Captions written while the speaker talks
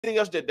anything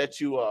else that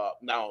you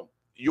now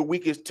your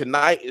week is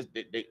tonight is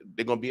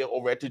they're gonna be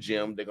over at the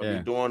gym. They're gonna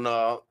be doing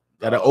got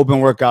an open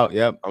workout.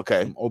 Yep.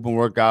 Okay. Some open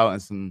workout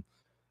and some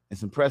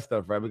press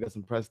stuff, right? We got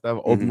some press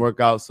stuff, open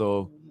workout.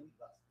 So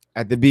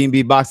at the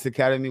B&B Boxing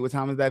Academy, what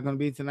time is that gonna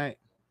be tonight?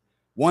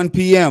 1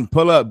 p.m.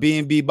 Pull up,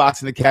 B&B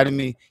Boxing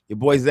Academy. Your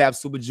boy Zab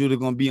Judah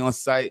gonna be on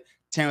site.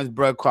 Terence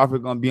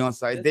Crawford gonna be on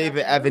site.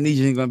 David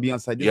Avanesyan gonna be on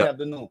site this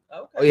afternoon.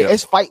 Okay. Oh yeah,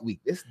 it's fight week.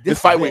 This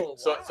fight week.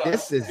 So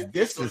this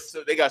is.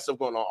 So they got stuff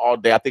going on all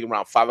day. I think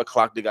around 5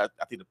 o'clock they got.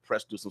 I think the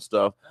press do some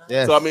stuff.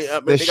 Yes. So I mean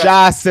the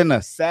Shaw Center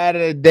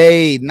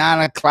Saturday 9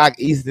 o'clock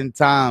Eastern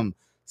time,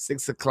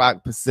 6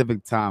 o'clock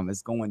Pacific time.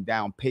 It's going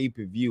down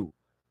pay-per-view.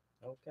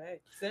 Okay.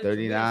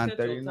 39.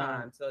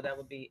 Time. So that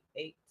would be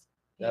 8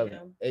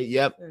 p.m.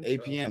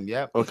 8 p.m.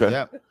 Yep.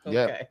 Okay.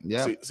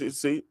 Yep.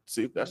 See.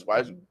 That's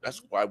why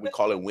we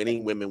call it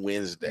Winning Women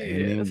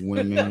Wednesday.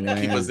 Women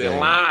Keep us in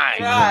line.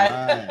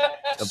 Right.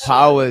 The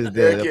power is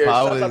there. The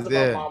power is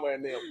there.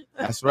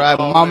 That's right.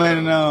 Mama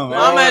and them.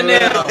 Mama and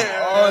them.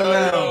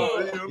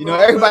 You know,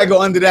 everybody go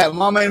under that.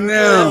 Mama and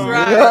them.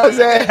 Right. You know what I'm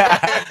saying?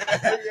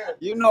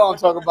 You know what I'm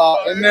talking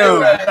about. And them.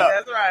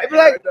 That's right.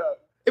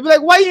 It'd be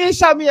like, why you ain't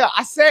shout me out?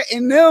 I said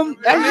in them.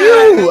 That's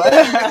you.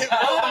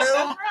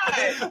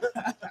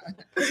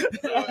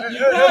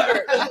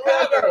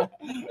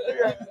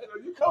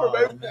 You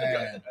covered,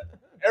 baby.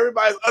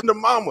 Everybody's under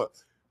mama.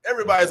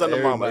 Everybody's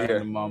under mama.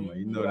 Under mama.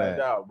 You know that,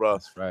 out, bro.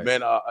 That's right.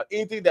 Man,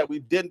 anything that we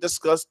didn't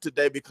discuss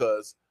today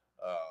because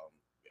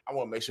I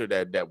want to make sure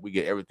that we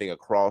get everything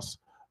across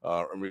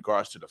in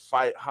regards to the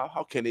fight.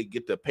 How can they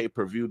get the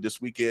pay-per-view this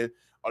weekend?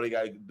 All they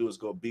got to do is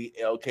go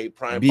BLK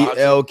Prime Boxing.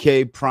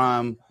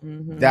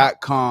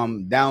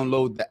 BLKPrime.com.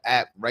 Download the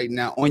app right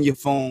now on your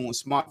phone,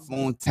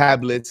 smartphone,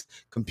 tablets,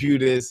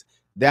 computers.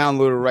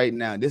 Download it right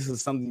now. This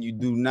is something you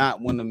do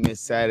not want to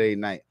miss Saturday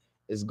night.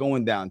 It's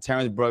going down.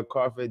 Terence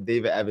Crawford,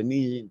 David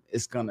Avanesyan.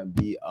 It's going to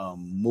be a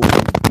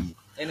movie.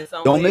 And it's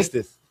only Don't miss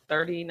this.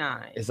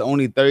 $39. It's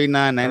only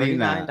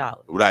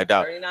 $39.99. Without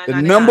doubt. The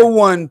number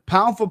one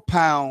pound for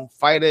pound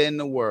fighter in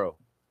the world.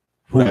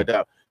 Without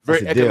doubt.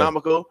 Very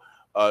economical.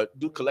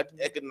 Do collect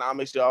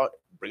economics, y'all.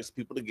 Brings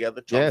people together.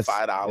 Charge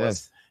 $5.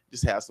 Yes.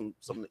 Just have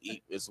something to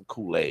eat and some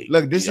Kool-Aid.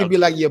 Look, this should be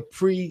like your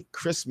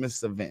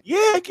pre-Christmas event.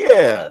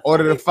 Yeah.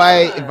 Order the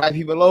fight, invite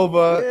people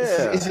over.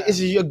 Yeah. It's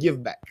your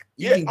give back.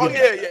 Yeah.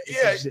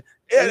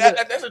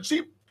 That's a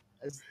cheap.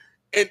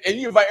 And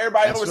you invite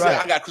everybody over and say,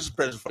 I got Christmas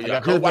presents for you.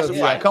 Come watch the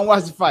fight. Come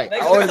watch the fight.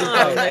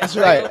 That's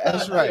right. I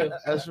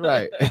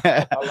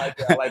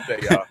like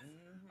that, y'all.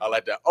 I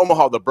like that.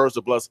 Omaha, the Birds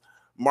of Bloods.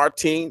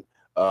 Martin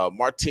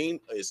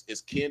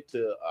is kin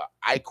to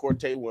I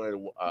Corte,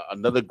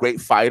 another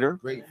great fighter.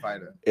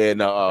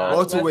 And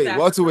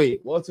welterweight.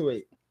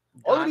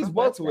 All these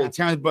welterweight.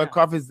 Terence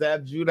Crawford,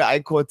 Zab Judah, I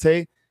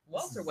Corte.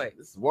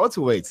 Welterweights.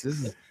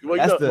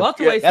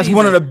 That's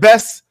one of the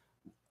best.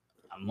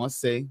 I must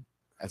say,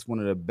 that's one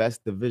of the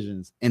best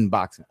divisions in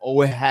boxing.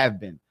 Oh, it have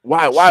been.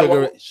 Why?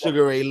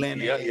 Sugar Ray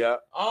Leonard. Yeah.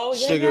 Oh,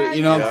 yeah. Sugar,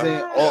 you know what I'm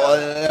saying?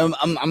 Oh,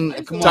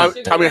 come on.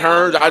 Tommy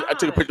Hearns. I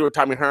took a picture with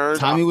Tommy Hearns.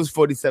 Tommy was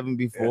 47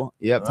 before.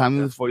 Yeah. Yep,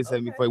 Tommy was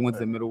 47 before he went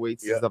to the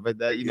middleweights and stuff like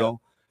that. You know.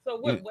 So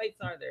what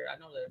weights are there? I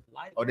know there's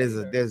light. Oh, there's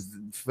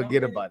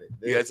forget about it.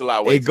 It's a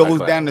lot of weights. It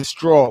goes down to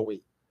straw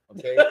weight.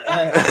 Okay.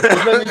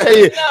 Let me tell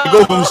you, you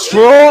go from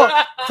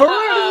straw for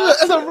real.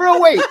 It's a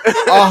real weight.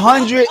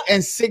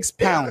 106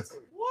 pounds.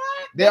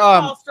 There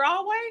are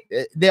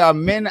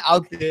men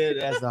out there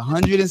that's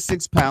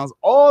 106 pounds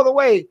all the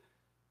way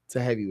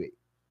to heavyweight.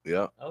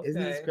 Yeah. Okay.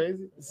 Isn't this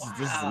crazy?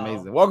 This is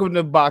amazing. Welcome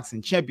to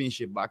boxing,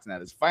 championship boxing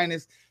at its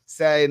finest.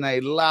 Saturday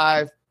Night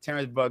Live.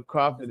 Terence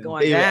Crawford and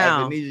David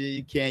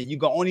Avanesyan. You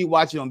can only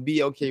watch it on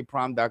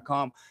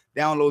BLKPrime.com.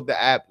 Download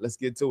the app. Let's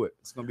get to it.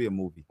 It's gonna be a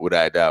movie.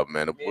 Without doubt,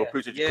 man. We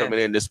appreciate you coming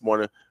in this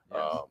morning.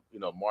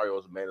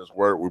 Mario's a man of his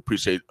word. We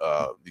appreciate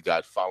you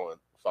guys following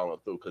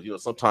through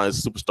because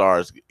sometimes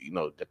superstars get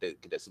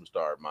that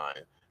superstar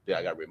mind. Then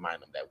I gotta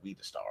remind them that we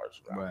the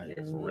stars, right?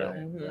 For real.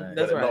 Mm-hmm.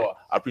 That's right.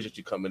 I appreciate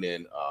you coming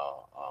in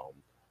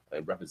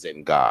and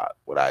representing God,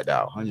 without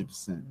doubt.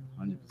 100%.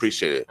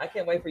 Appreciate it. I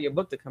can't wait for your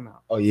book to come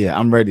out. Oh yeah,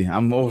 I'm ready.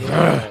 I'm over.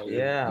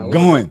 Yeah,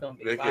 going.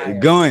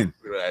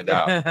 Without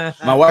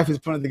doubt. My wife is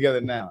putting it together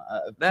now.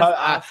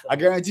 Awesome. I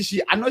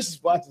guarantee I know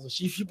she's watching, so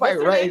she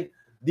probably writing.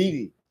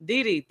 Didi,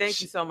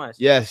 thank you so much.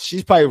 Yes,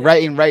 she's probably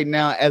writing right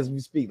now as we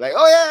speak. Like,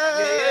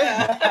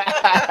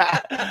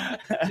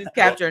 she's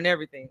capturing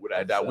everything.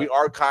 Without doubt, we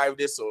archived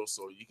this so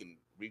you can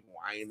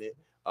rewind it.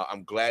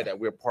 I'm glad that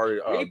we're part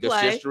of this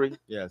history.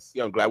 Yes,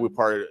 I'm glad we're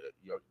part of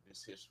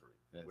this history.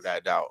 Yes.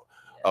 Without doubt,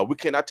 we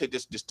cannot take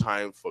this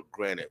time for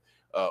granted.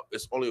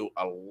 It's only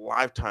a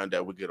lifetime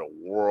that we get a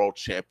world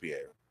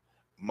champion.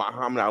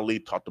 Muhammad Ali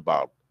talked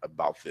about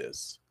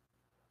this.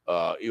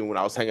 Even when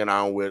I was hanging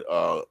out with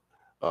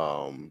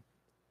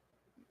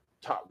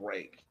Top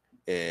Rank,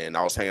 and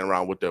I was hanging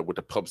around with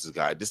the publicist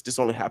guy. This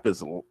only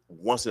happens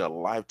once in a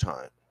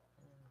lifetime,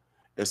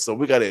 And so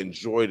we got to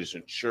enjoy this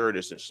and share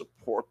this and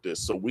support this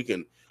so we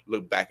can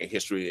look back in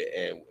history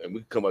and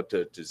we can come up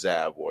to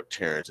Zab or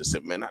Terence and say,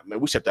 man,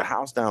 we shut the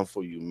house down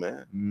for you,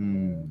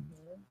 man.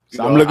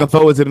 So I'm looking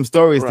forward to them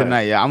stories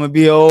tonight. Yeah, I'm going to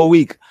be here all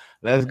week.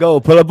 Let's go.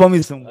 Pull up on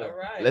me somewhere.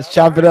 Right, Let's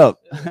chop it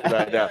up.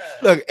 Right now.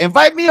 Look,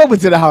 invite me over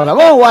to the house. I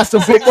want to watch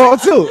some football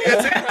too.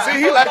 See,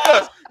 he like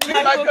us. He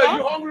like us.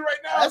 You hungry right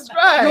now? That's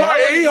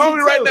right. He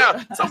hungry right now.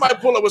 Somebody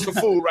pull up with some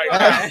food right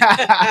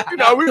now. You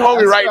know, we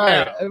hungry right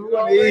now. We're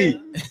going to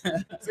eat.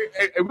 See,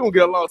 and we're going to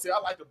get along. See, I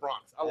like the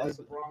Bronx. I like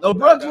the Bronx. No,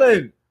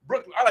 Brooklyn.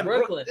 Brooklyn. I like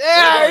Brooklyn.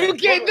 Yeah, you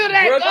can't do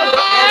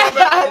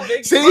that.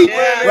 See,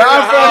 where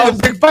I'm from,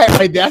 the big fight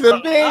right there. That's a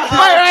big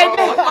fight right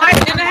there.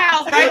 Fight in the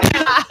house right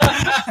now.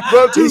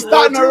 Bro, he's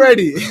starting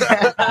already.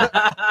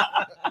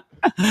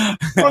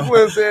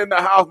 Brooklyn's in the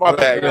house, my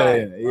bad.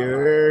 Yeah, you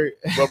heard.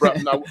 But bro,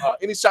 now,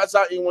 any shots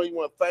out? Anyone you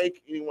want to thank?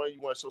 Anyone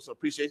you want to show some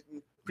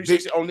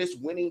appreciation on this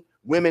winning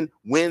Women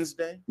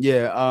Wednesday?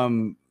 Yeah.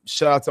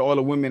 Shout out to all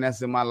the women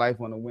that's in my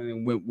life on the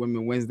winning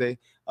Women Wednesday.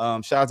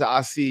 Shout out to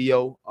our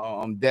CEO,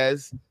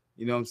 Dez.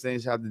 You know what I'm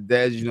saying? Shout out to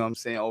Dez. You know what I'm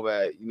saying? Over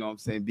at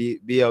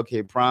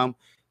BLK Prime.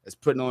 That's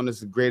putting on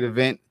this great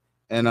event.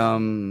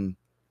 And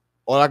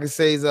all I can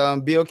say is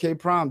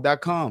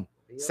blkprime.com.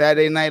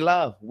 Saturday Night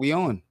Live. We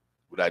on.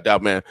 Without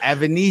doubt, man.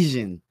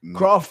 Avanesyan,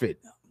 Crawford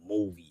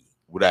movie.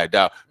 Without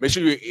doubt. Make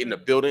sure you're in the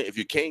building. If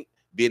you can't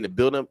be in the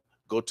building,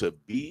 go to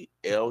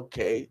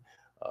BLK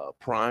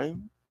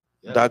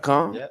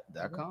Prime.com. Yep,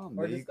 .com.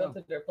 Or just go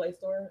to their Play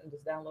Store and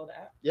just download the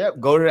app. Yep,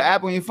 go to the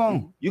app on your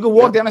phone. You can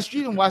walk down the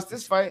street and watch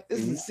this fight.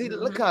 See,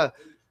 look how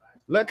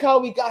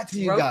we got to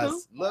you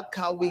guys. Look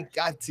how we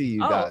got to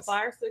you guys.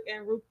 Fire Stick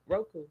and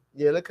Roku.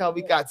 Yeah, look how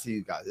we got to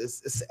you guys.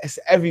 It's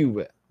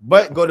everywhere.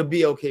 But go to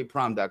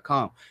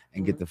blkprime.com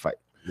and get the fight.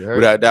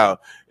 Without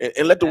doubt.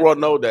 And let the world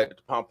know that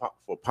the pound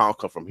for pound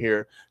come from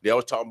here. They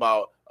always talk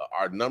about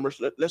our numbers.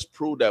 Let's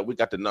prove that we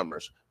got the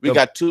numbers. We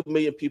got 2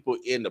 million people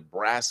in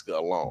Nebraska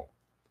alone.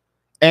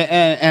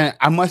 And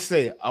I must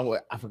say,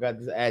 I forgot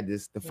to add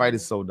this. The fight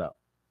is sold out.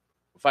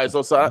 The fight is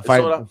sold out? The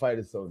fight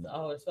is sold out.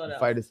 Oh, it's sold out.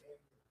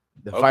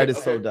 The fight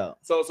is sold out.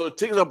 So the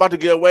tickets are about to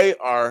get away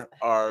are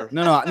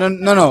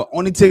No.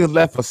 Only tickets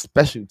left for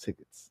special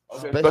tickets.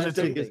 Okay. Special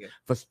tickets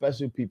for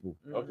special people.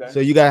 Okay. So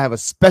you gotta have a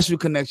special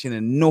connection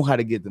and know how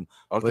to get them.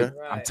 Okay.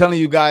 But I'm telling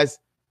you guys,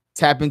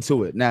 tap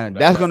into it. Now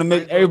that's gonna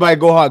make everybody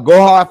go hard.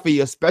 Go hard for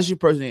your special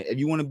person. If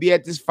you want to be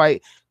at this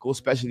fight, go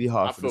specially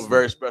hard. I feel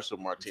very special,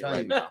 Martin,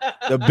 right now.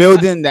 The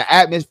building, the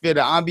atmosphere,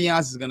 the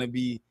ambiance is gonna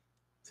be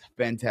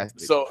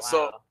fantastic. So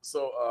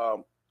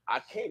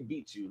I can't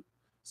beat you.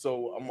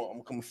 So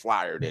I'm coming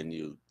flyer than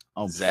you.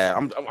 Oh,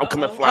 Zab. I'm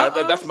coming flyer.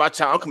 That's my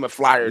child. I'm coming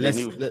flyer than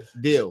you.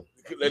 Deal.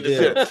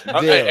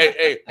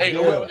 Hey,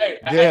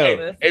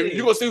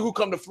 you gonna see who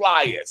come to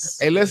fly us.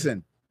 Hey,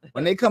 listen,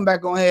 when they come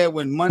back on here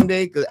when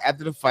Monday, because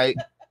after the fight,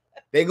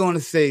 they're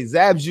gonna say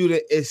Zab Judah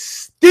is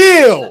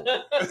still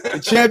the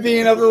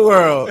champion of the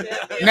world.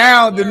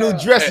 Now the new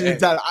dressing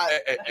title. I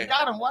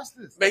got him. Watch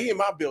this. Man, he in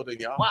my building,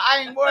 y'all. Well,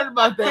 I ain't worried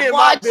about that. He in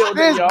my building,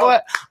 this, y'all. boy.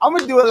 I'm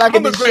gonna do it like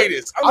I'm the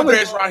greatest. I'm the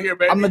greatest right here,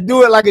 baby. I'm gonna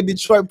do it like a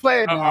Detroit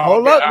player now.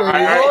 Hold up, baby.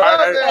 Hold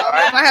up, baby.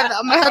 I'm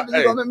gonna have to.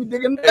 You're gonna make me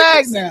dig in the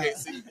bag now.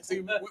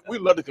 See, we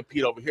love to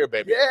compete over here,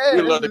 baby. Yeah,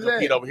 we love to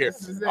compete over here.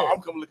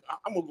 I'm gonna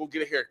go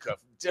get a haircut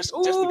just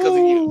because of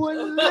you.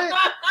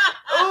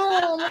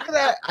 Oh, look at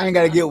that. I ain't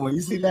gotta get one.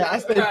 You see that? I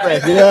stay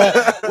fresh. You know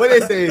what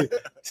they say?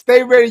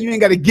 Stay ready, you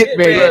ain't gotta get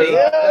ready. You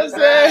know what I'm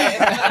saying?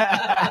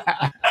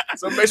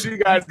 So make sure you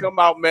guys come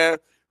out, man.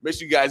 Make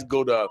sure you guys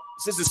go to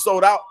since it's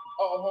sold out.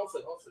 Oh, hold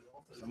on.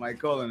 Somebody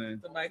calling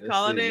in.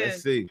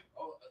 Let's see.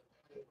 Oh,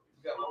 you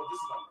got this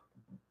number.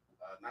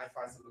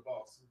 957 the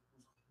boss.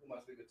 Who am I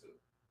speaking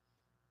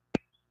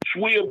to?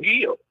 Swib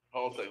Gill.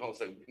 Hold on a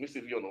second. Let me see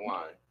if you're on the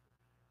line.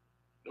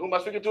 Who am I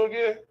speaking to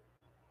again?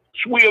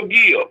 Swib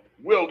Gill.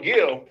 Will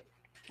Gill.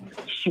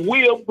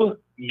 Swib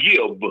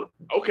Gibb.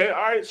 Okay,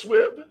 all right,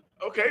 Swib.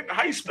 Okay,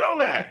 how you spell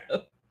that?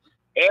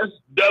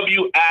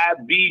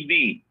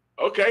 SWIBB.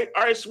 Okay,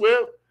 all right,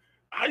 Swib.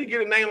 How you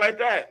get a name like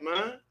that,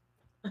 man?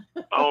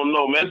 I don't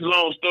know, man. It's a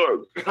long story.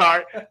 All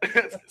right.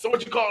 So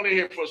what you calling in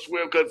here for,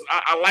 Swib? Because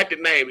I like the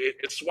name.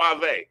 It's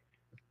Suave.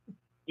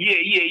 Yeah.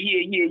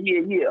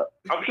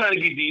 I'm trying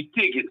to get these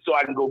tickets so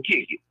I can go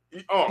kick it.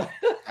 Oh,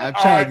 I'm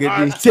trying to get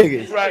these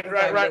tickets. Right.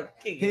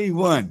 He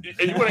won.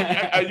 And you want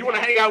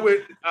to hang out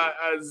with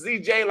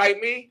ZJ like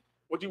me?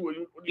 What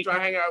you trying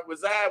to hang out with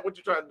Zab? What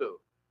you trying to do?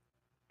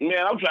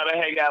 Man, I'm trying to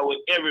hang out with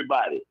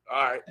everybody.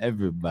 All right.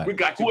 Everybody. We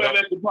got you. Whoever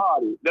at the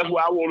party. That's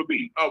where I want to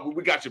be. Oh,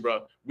 we got you,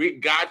 bro. We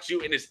got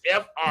you, and it's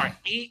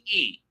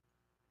FREE.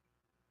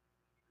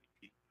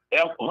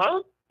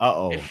 Huh?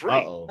 Uh-oh.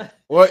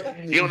 What?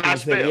 You don't know how to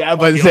spell. Yeah, I'm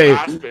about to say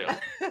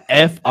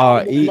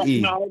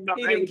FREE. No,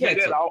 He didn't catch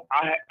it.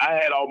 I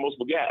had almost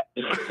forgot.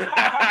 Yeah.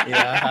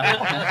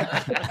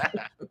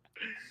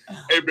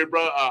 Hey, big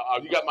bro,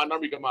 you got my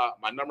number. You got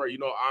my number. You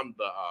know, I'm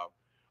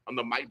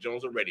the Mike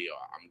Jones of radio.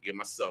 I'm gonna get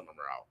my cell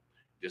number out.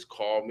 Just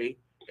call me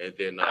and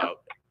then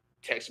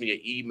text me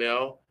an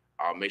email.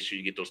 I'll make sure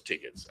you get those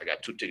tickets. I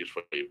got 2 tickets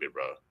for you, big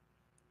bro.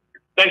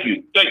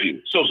 Thank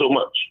you so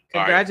much.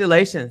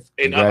 Congratulations.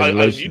 And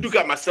you do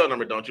got my cell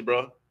number, don't you,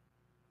 bro?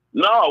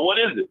 No, what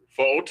is it?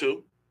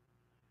 402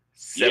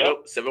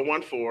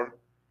 714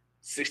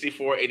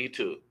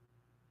 6482.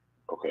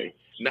 Okay.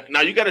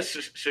 Now you got a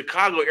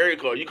Chicago area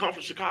code. You come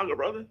from Chicago,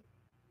 brother?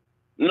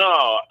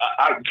 No,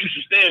 I used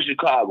to stay in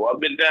Chicago. I've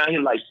been down here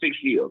like 6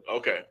 years.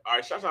 Okay. All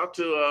right. Shout out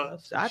to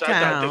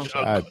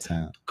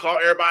Chi-town. Call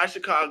everybody in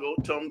Chicago.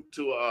 Tell them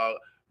to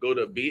go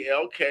to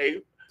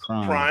BLK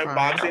Prime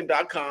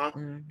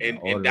Boxing.com and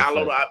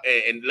download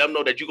and let them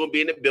know that you're gonna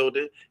be in the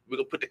building. We're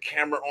gonna put the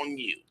camera on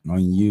you.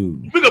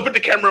 We're gonna put the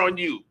camera on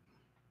you.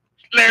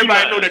 Let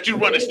everybody know that you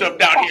running stuff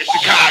down here in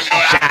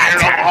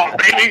Chicago.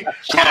 Baby.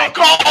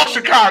 Call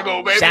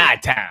Chicago, baby.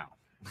 Chi-town.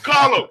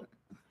 Call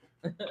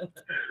them.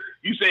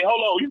 You say,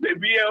 hold on. You say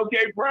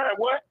BLK Prime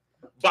what?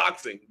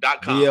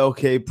 Boxing.com.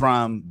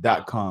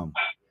 BLKprime.com.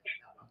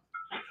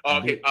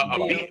 Okay.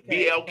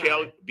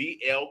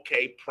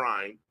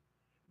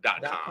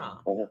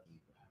 BLKprime.com.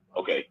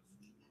 Okay.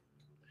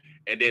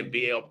 And then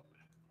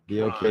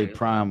BLK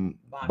Prime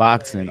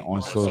Boxing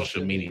on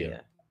social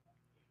media.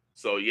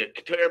 So yeah,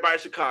 tell everybody in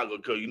Chicago,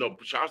 because you know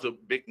Chicago's a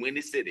big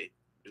windy city.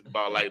 It's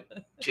about like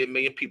 10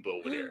 million people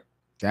over there.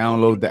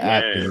 Download the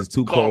app because it's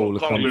too cold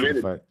to come to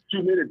the fight.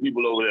 Too many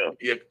people over there.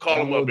 Yeah, call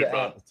them up,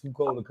 bro. It's too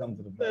cold to come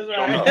to the fight.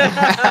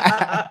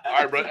 All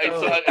right, bro. Hey,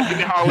 so give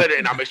me a holler later,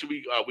 and I'll make sure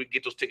we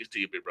get those tickets to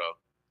you, big bro.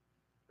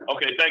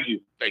 Okay, thank you.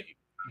 Thank you.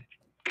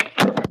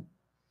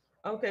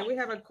 Okay, we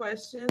have a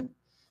question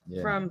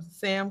from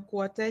Sam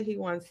Corte. He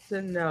wants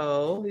to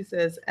know. He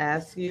says,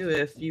 "Ask you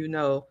if you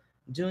know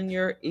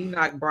Junior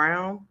Enoch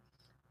Brown."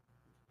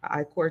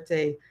 I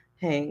Corte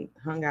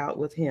hung out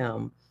with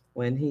him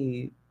when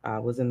he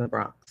was in the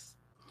Bronx.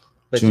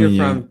 But Junior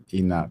you're from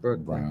Enoch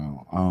Brooklyn.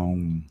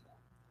 Brown.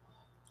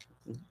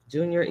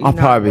 Junior Enoch I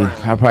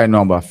Brown. probably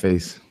know about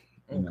face.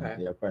 Okay.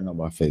 Yeah, I probably know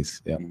about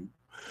face. Yeah.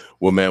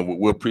 Well, man,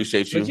 we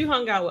appreciate you. But you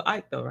hung out with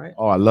Ike though, right?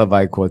 Oh, I love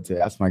Ike Corte.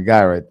 That's my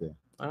guy right there.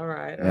 All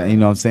right. Yeah, you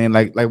know what I'm saying?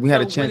 Like we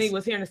had a chance. When he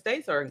was here in the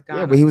States or in Ghana?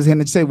 Yeah, but he was here in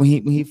the States when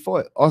he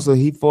fought. Also,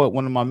 he fought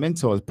one of my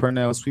mentors,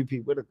 Pernell Sweet Pea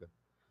Whitaker.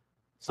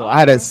 So I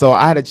had a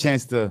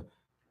chance to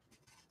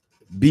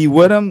be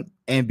with him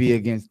and be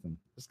against him.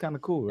 It's kind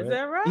of cool, right? Is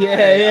that right?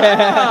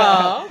 Yeah.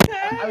 Oh,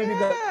 okay. I mean,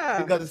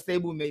 because the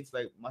stablemate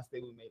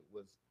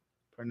was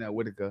Pernell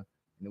Whitaker,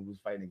 and it was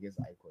fighting against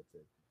Ike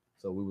Corte.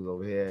 So we was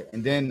over here,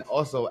 and then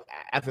also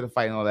after the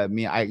fight and all that,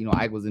 me and Ike,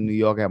 Ike was in New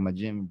York, I had my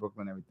gym in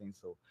Brooklyn, and everything.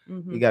 So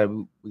we got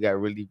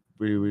really,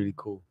 really, really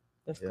cool.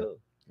 That's cool.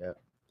 Yeah.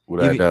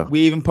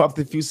 We even puffed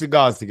a few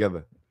cigars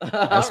together.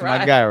 That's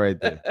my guy right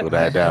there.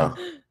 Without doubt.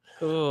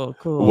 Cool.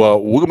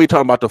 Well, we're gonna be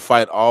talking about the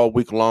fight all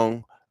week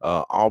long.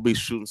 I'll be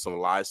shooting some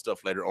live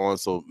stuff later on,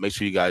 so make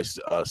sure you guys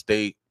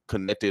stay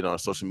connected on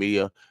social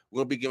media. We're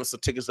gonna be giving some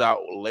tickets out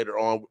later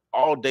on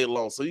all day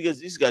long. So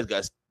these guys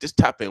just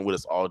tap in with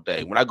us all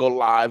day. When I go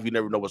live, you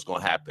never know what's gonna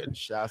happen.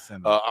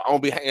 I'm gonna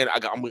be hanging.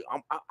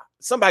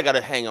 Somebody got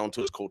to hang on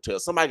to his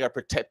coattails. Somebody got to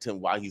protect him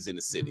while he's in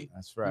the city.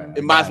 That's right.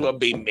 It might as well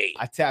be me.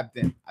 I tapped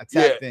in. You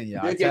got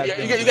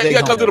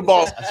to come to the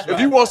boss. Right. If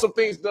you want some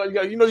things done,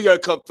 you got to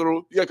come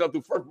through. You got to come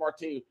through first,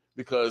 Martin,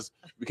 because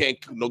we can't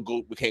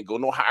go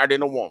no higher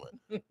than a woman.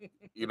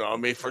 You know what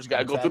I mean? First, you got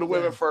to go through the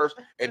women first,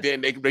 and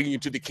then they can bring you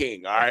to the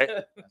king. All right.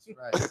 That's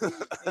right.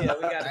 Yeah,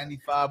 we got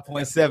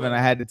 95.7.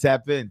 I had to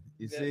tap in.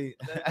 You see.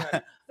 That's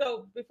right.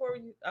 So before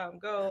we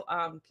go,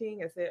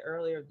 King had said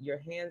earlier, your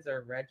hands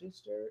are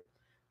registered.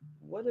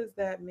 What does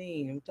that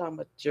mean? I'm talking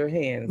about your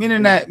hands.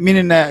 Meaning that,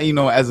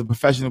 as a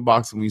professional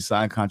boxer, when you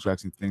sign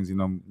contracts and things, you're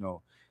not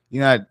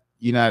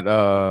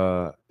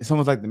it's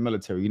almost like the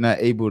military. You're not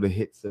able to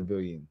hit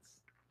civilians.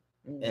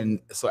 Mm-hmm.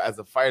 And so as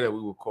a fighter, we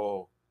would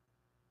call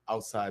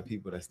outside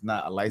people that's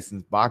not a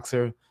licensed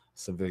boxer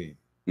civilian.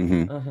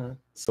 Mm-hmm.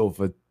 So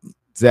for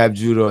Zab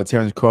Judah or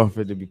Terence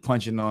Crawford to be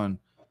punching on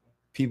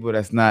people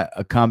that's not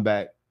a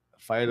combat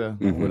fighter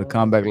with a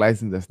combat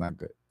license, that's not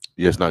good.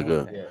 Yeah, it's not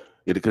good. Yeah.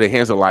 Yeah, because their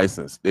hands are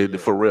licensed. They're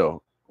for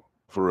real.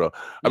 For real.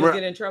 You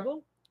get in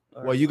trouble?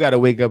 Or? Well, you got to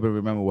wake up and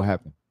remember what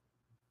happened.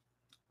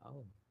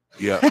 Oh.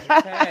 Yeah.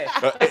 Okay.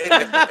 Let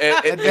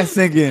that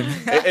sink in.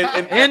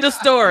 End of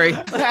story.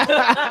 And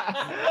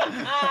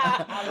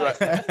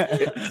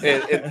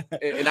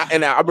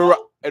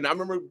I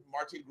remember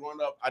Martin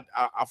growing up.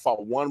 I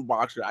fought one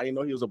boxer. I didn't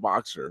know he was a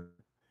boxer,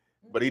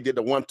 but he did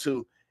the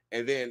 1-2,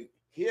 and then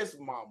his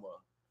mama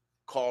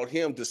called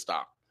him to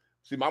stop.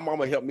 See, my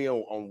mama helped me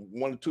on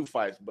 1 or 2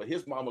 fights, but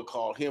his mama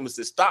called him and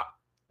said, "Stop,"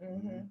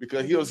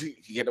 because he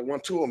had the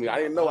 1-2 on me. I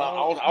didn't know.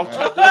 I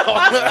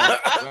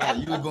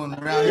was you were going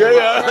around. He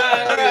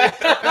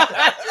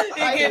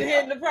getting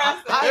hit in the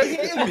process. I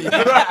hit me.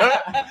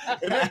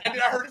 And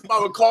then I heard his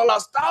mama call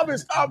out, "Stop it,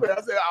 stop it."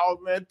 I said, "Oh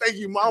man, thank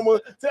you, mama."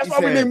 That's why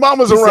we need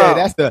mamas around.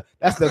 That's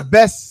the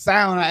best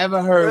sound I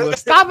ever heard.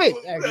 Was, "Stop it."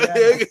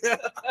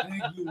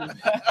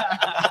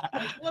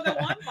 Well, the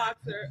one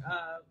boxer,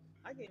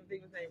 I can't even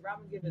think of his name.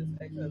 Robin Gibbons'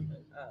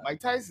 ex-husband. Mike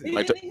Tyson.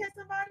 Didn't he hit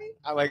somebody?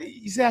 I'm like,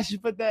 you said I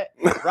should put that.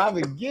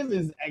 Robin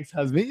Gibbons'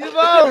 ex-husband. I don't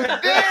know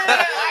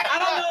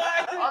why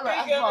I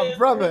That's my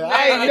brother.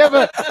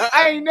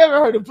 I ain't never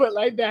heard it put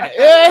like that.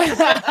 Yeah.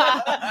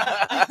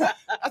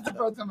 That's the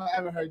first time I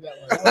ever heard that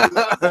one.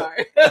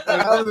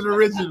 That was an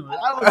original.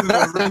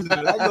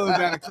 That goes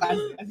down to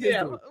classic.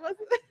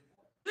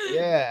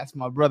 Yeah, that's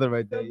my brother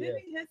right there. So did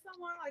he hit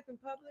someone like in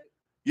public?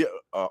 Yeah,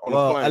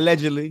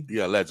 allegedly.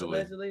 Yeah,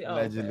 allegedly.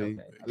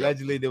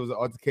 Allegedly, there was an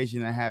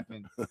altercation that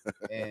happened,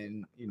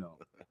 and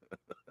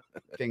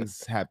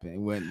things happened. It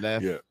went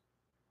left. Yeah.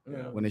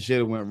 When it should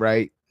have went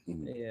right.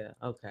 Yeah.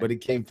 Okay. But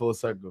it came full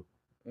circle.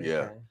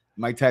 Yeah.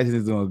 Mike Tyson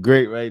is doing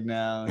great right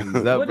now. He's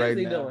up what right is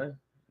he now. Doing?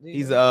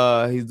 He's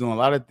doing a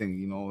lot of things.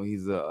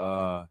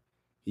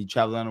 He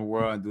travels around the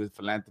world and does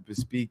philanthropy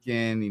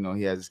speaking. He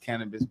has his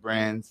cannabis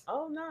brands.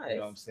 Oh, nice. You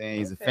know what I'm saying?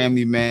 He's a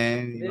family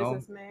man.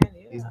 Businessman.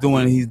 Yeah.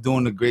 He's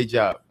doing a great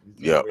job.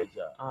 Yeah.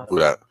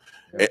 Awesome.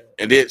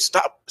 And then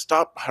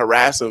stop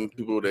harassing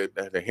people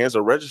that their hands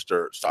are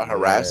registered. Stop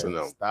harassing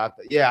them. Stop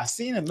that. Yeah, I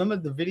seen it. Remember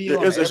the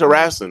video? It's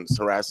harassing. It's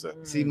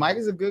harassing. See, Mike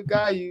is a good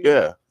guy. You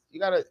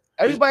gotta.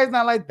 Everybody's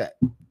not like that.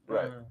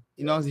 Right.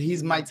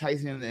 He's Mike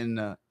Tyson in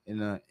the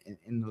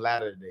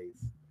latter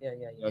days.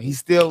 Yeah. He's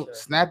still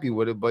snappy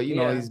with it, but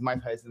he's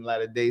Mike Tyson in the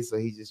latter days, so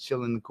he's just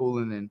chilling and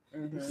cooling and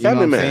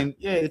family man.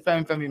 Yeah,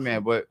 family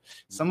man. But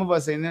some of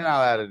us ain't in our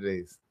latter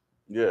days.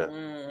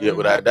 Yeah,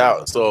 without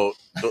doubt. So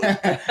don't try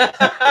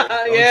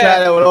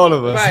that with all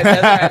of us. Right,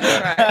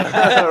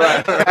 that's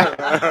right.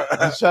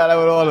 Let's try that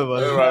with all of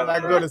us. Right.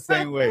 Not go the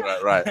same way.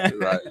 Right.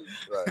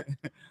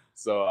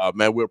 So,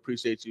 man, we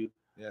appreciate you.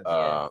 Yes.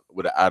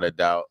 Without a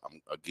doubt. I'm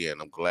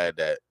glad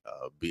that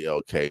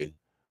BLK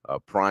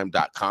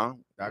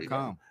Prime.com.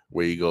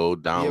 Where you go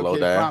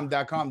download that.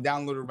 Prime.com.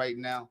 Download it right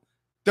now.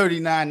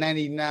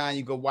 $39.99.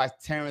 You go watch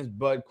Terence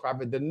Bud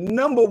Crawford, the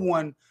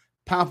 #1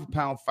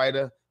 pound-for-pound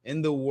fighter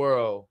in the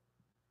world,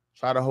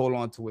 try to hold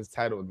on to his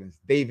title against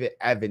David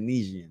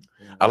Avanesyan.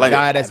 I like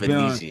guy that's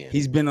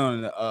he's been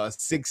on a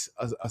six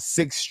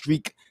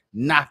streak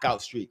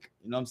knockout streak.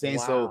 You know what I'm saying?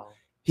 Wow. So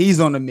he's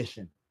on a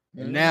mission.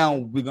 And now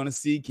we're gonna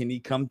see, can he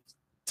come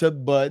to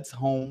Bud's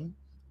home,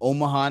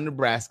 Omaha,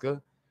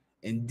 Nebraska,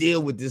 and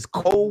deal with this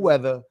cold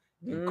weather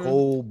and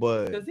cold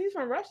Bud. Because he's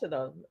from Russia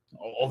though.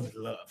 Oh,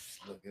 look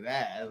at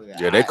that.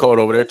 Yeah, they cold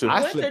over there too.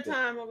 I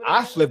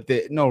flipped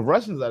it. No,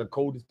 Russians are the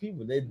coldest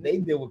people. They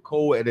deal with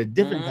cold at a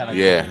different kind of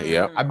time.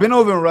 Yeah. I've been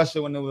over in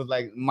Russia when it was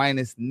like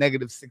minus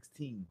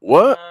 -16.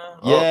 What?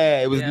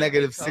 Yeah, it was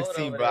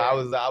 -16, bro.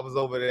 I was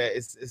over there.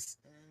 It's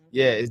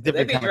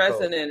different. They be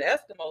dressing in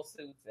Eskimo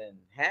suits and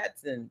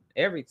hats and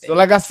everything. So,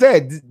 like I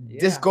said,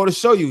 just go to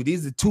show you,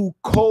 these are two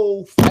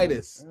cold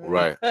fighters.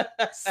 Right.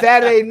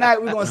 Saturday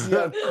night, we're gonna see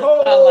a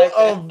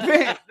cold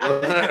event.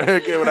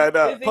 Give it right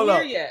now. Is he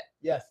here yet?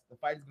 Yes, the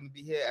fight is gonna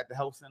be here at the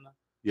health center.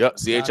 Yep,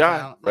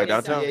 CHI, right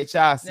downtown.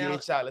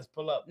 CHI. Let's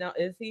pull up. Now,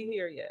 is he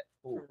here yet?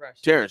 From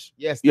Russia? Terence.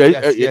 Yes.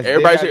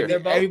 Everybody's here.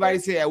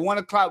 Everybody's here. At 1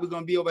 o'clock, we're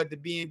gonna be over at the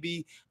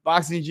B&B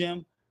Boxing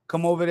Gym.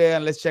 Come over there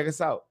and let's check us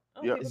out.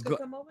 Oh, Yeah.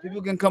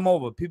 People can come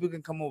over? People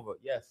can come over.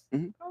 Yes.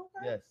 Okay.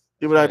 Yes.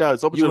 Give it right now.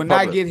 It's open You to will the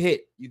not public. get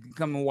hit. You can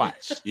come and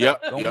watch.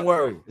 Yep. Don't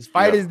worry. This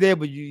fight is there,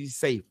 but you're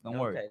safe. Don't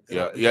worry.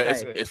 Yeah.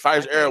 It's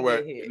fighters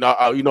everywhere.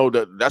 No,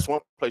 that's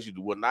one place you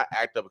will not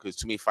act up because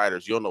too many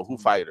fighters. You don't know who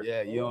fighter.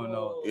 Yeah, you don't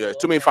know. Yeah,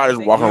 too many fighters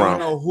walking around.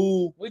 You don't know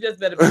who. We just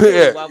better be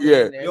while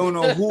we're in there. You don't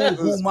know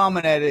who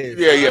mama that is.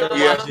 Yeah.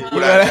 That's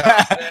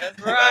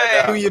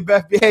right. Do your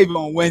best behavior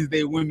on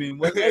Wednesday, women.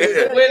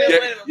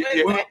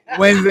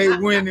 Wednesday,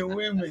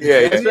 women.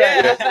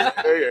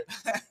 Yeah.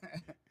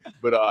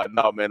 But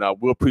no, man,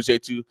 we'll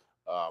appreciate you.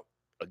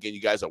 Again,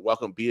 you guys are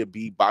welcome.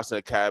 B&B Boxing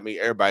Academy.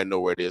 Everybody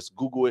know where it is.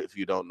 Google it if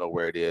you don't know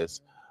where it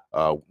is.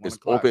 It's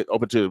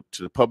open to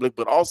the public,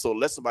 but also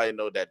let somebody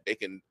know that they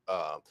can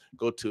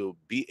go to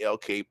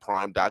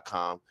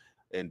blkprime.com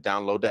and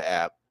download the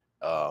app.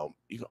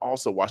 You can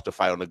also watch the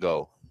fight on the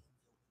go.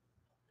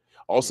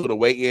 Also, the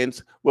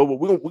weigh-ins. Well,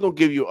 we're gonna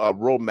give you a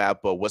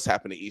roadmap of what's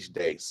happening each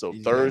day. So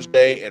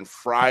Thursday and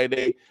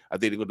Friday, I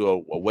think they're gonna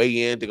do a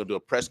weigh-in. They're gonna do a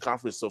press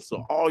conference. So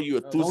all you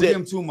enthusiasts, don't give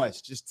them too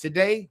much. Just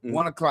today,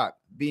 1 o'clock,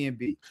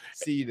 B&B.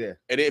 See you there.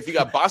 And then if you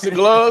got boxing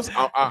gloves,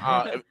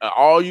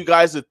 all you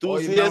guys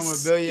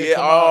enthusiasts,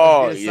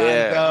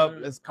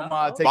 let's come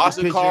out, take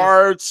boxing pictures,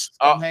 cards,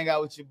 come hang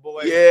out with your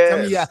boy.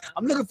 Yeah,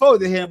 I'm looking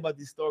forward to hearing about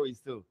these stories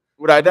too.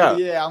 Without doubt.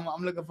 Yeah, I'm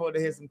looking forward to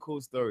hear some cool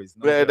stories.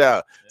 Without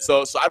doubt.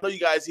 So I know you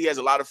guys. He has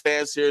a lot of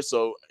fans here.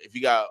 So if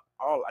you got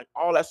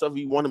all that stuff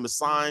you want him to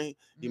sign,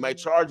 he might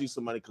charge you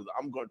some money because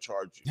I'm gonna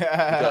charge you.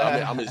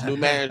 I'm his new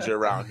manager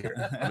around here.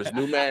 That's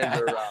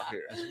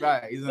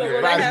right. He's so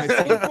will they have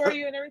food for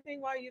you and everything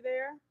while you're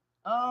there?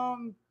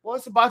 Well,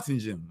 it's a boxing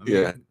gym.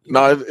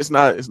 No, it's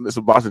not. It's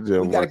a boxing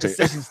gym. We got a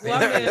concession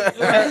stand.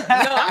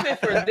 I meant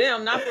for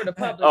them, not for the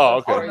public. Oh,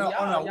 okay.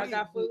 Y'all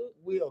got food?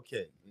 We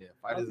okay. Yeah.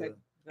 Okay.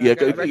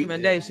 Got a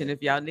recommendation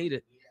if y'all need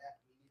it.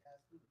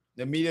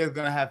 The media is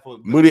gonna have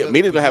food.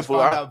 Media's gonna have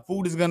food.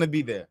 Food is gonna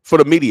be there for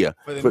the media.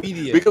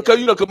 Media,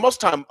 because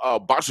most time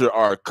boxers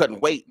are cutting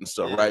weight and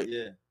stuff, right?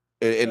 Yeah.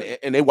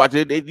 And they watch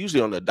it. They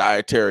usually on the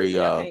dietary.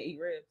 Can't eat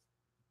ribs.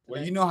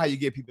 Well, you know how you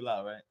get people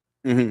out, right?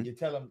 You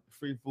tell them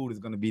free food is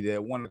gonna be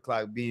there. 1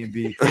 o'clock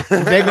B&B.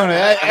 They're gonna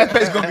that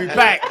place gonna be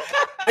packed.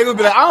 They're gonna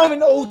be like, I don't even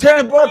know who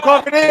Terence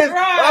Crawford is. But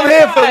I'm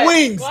here for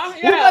wings. Well,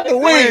 Who got the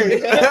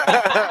wings?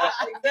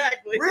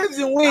 Exactly. Ribs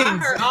and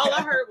wings. All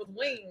I heard was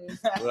wings.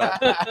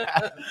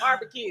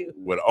 Barbecue.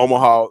 With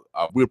Omaha,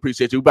 we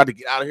appreciate you. We're about to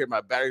get out of here.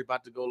 My battery's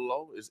about to go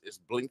low. It's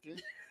blinking.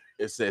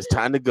 It says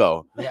time to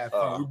go.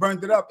 Yeah, we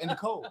burned it up in the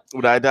cold.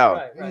 Without a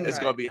doubt. Right, It's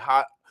gonna be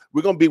hot.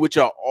 We're gonna be with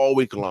y'all all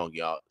week long,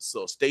 y'all.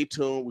 So stay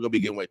tuned. We're gonna be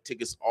giving away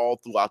tickets all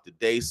throughout the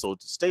day. So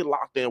stay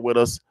locked in with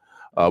us.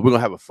 We're gonna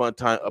have a fun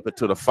time up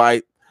until the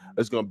fight.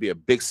 It's gonna be a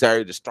big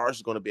Saturday. The stars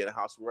is gonna be in the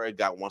house. We already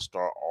got 1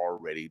 star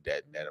already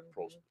that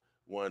approached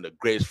one of the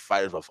greatest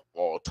fighters of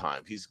all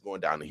time. He's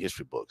going down in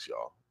history books,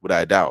 y'all.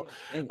 Without a doubt.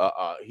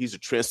 He's a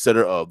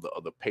trendsetter of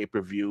the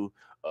pay-per-view.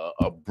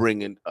 Of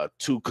bringing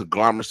 2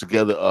 conglomerates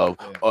together of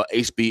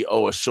HBO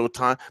or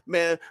Showtime,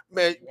 man,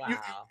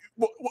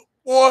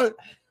 boy.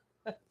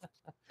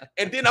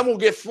 And then I'm gonna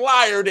get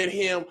flyered at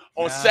him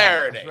on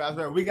Saturday.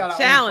 We got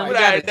challenge.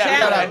 Without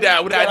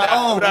doubt. Matter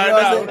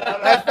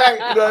of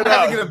fact, we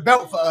gotta get a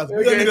belt for us.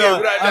 We're gonna get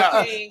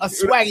a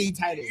swaggy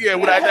title. Yeah,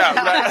 without doubt.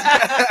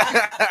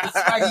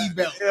 Swaggy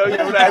belt.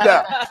 Yeah, without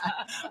doubt.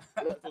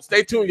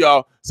 Stay tuned,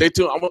 y'all. Stay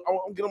tuned. I'm gonna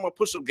get on my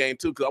push-up game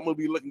too, because I'm gonna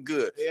be looking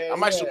good. I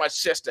might show my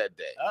chest that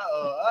day.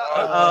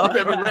 You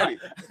better be ready.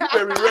 You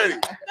better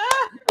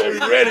be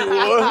ready,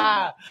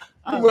 boy.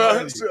 I'm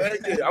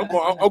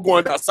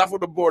going down south of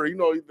the border. You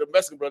know, the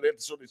Mexican brother had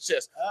to show the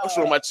chest. I'm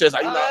showing my chest.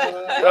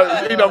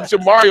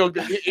 Mario,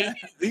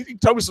 he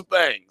told me some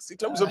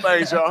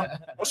things. Y'all.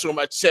 I'm showing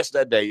my chest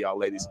that day, y'all,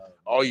 ladies.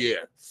 Oh,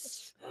 yeah.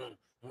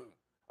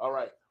 All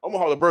right.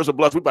 Omaha, the Birds of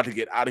Bluffs. We're about to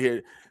get out of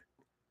here.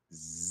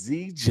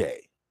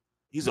 ZJ.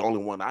 He's the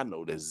only one I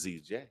know that's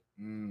ZJ.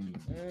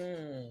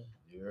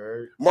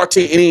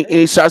 Martin,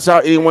 any shouts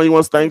out? Anyone you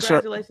want to thank?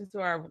 Congratulations to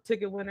our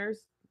ticket winners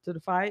to the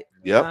fight.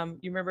 Yep.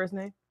 You remember his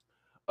name?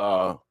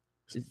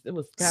 It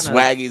was kind of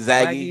Swaggy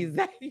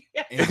Zaggy.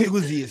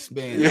 Enthusiast,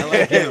 man. I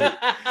like him.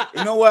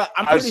 You know what?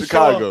 I'm pretty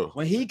sure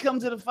when he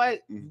comes to the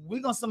fight,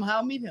 we're gonna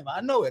somehow meet him. I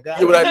know it, guys.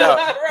 He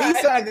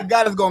sounds like a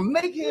guy that's gonna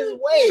make his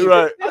way.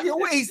 Right. I mean,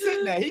 where he's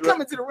sitting at. He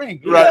coming to the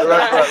ring. Right.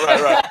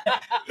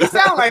 He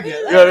sounds like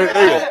it.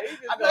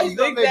 I know he's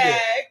gonna make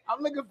it.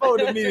 I'm looking forward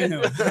to meeting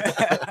him.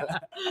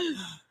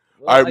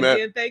 All right, man.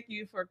 Again, thank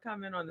you for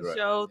coming on the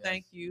show. Yes.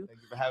 Thank you.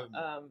 Thank you for having me.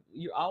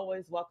 You're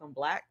always welcome,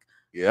 Black.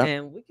 Yeah.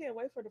 And we can't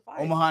wait for the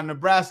fight. Omaha,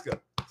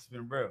 Nebraska. It's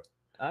been real.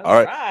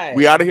 All right.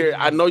 We out of here.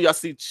 I know y'all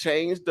see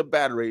change the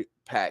battery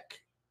pack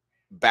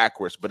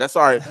backwards, but that's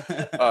all right.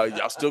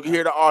 Y'all still can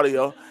hear the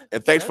audio.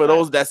 And thanks for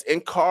those that's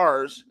in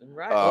cars.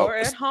 Right. Or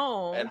at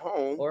home.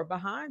 Or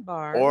behind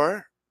bars.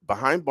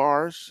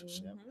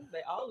 Mm-hmm.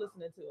 They all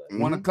listening to us.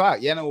 1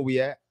 o'clock. Yeah, I know where we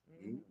at.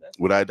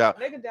 Without doubt.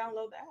 They can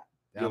download the app.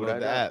 Download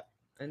the app.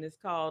 And it's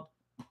called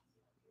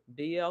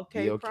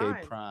BLK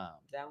Prime.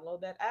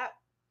 Download that app.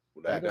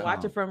 You can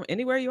watch it from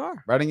anywhere you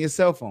are. Right on your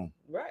cell phone.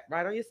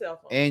 Right on your cell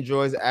phone.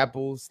 Androids,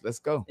 Apples. Let's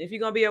go. If you're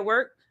going to be at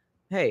work,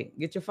 hey,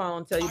 get your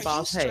phone. Tell your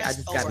boss, hey, I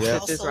just got to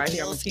set this right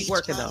here. I'm going to keep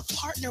working, though.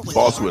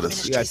 Boss with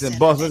us. Yeah, I said,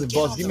 boss, listen,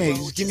 boss, give me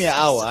an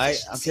hour, all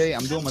right? Okay,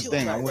 I'm doing my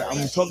thing. I'm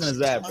talking to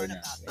Zab right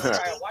now.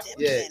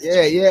 Yeah.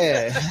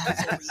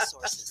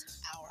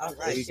 All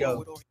right. There you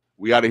go.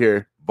 We out of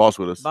here. Boss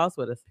with us.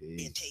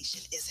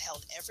 Orientation is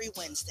held every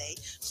Wednesday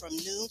from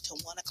noon to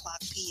 1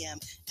 o'clock p.m.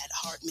 at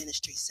Heart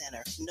Ministry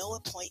Center. No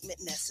appointment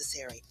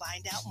necessary.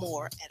 Find out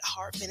more at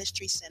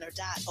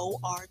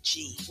heartministrycenter.org.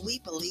 We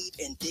believe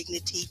in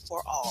dignity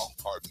for all.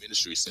 Heart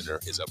Ministry Center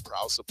is a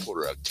proud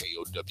supporter of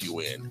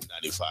KOWN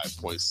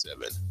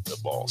 95.7, The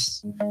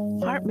Boss.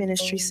 Heart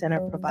Ministry Center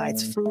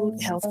provides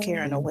food, health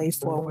care, and a way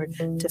forward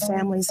to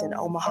families in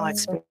Omaha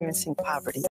experiencing poverty.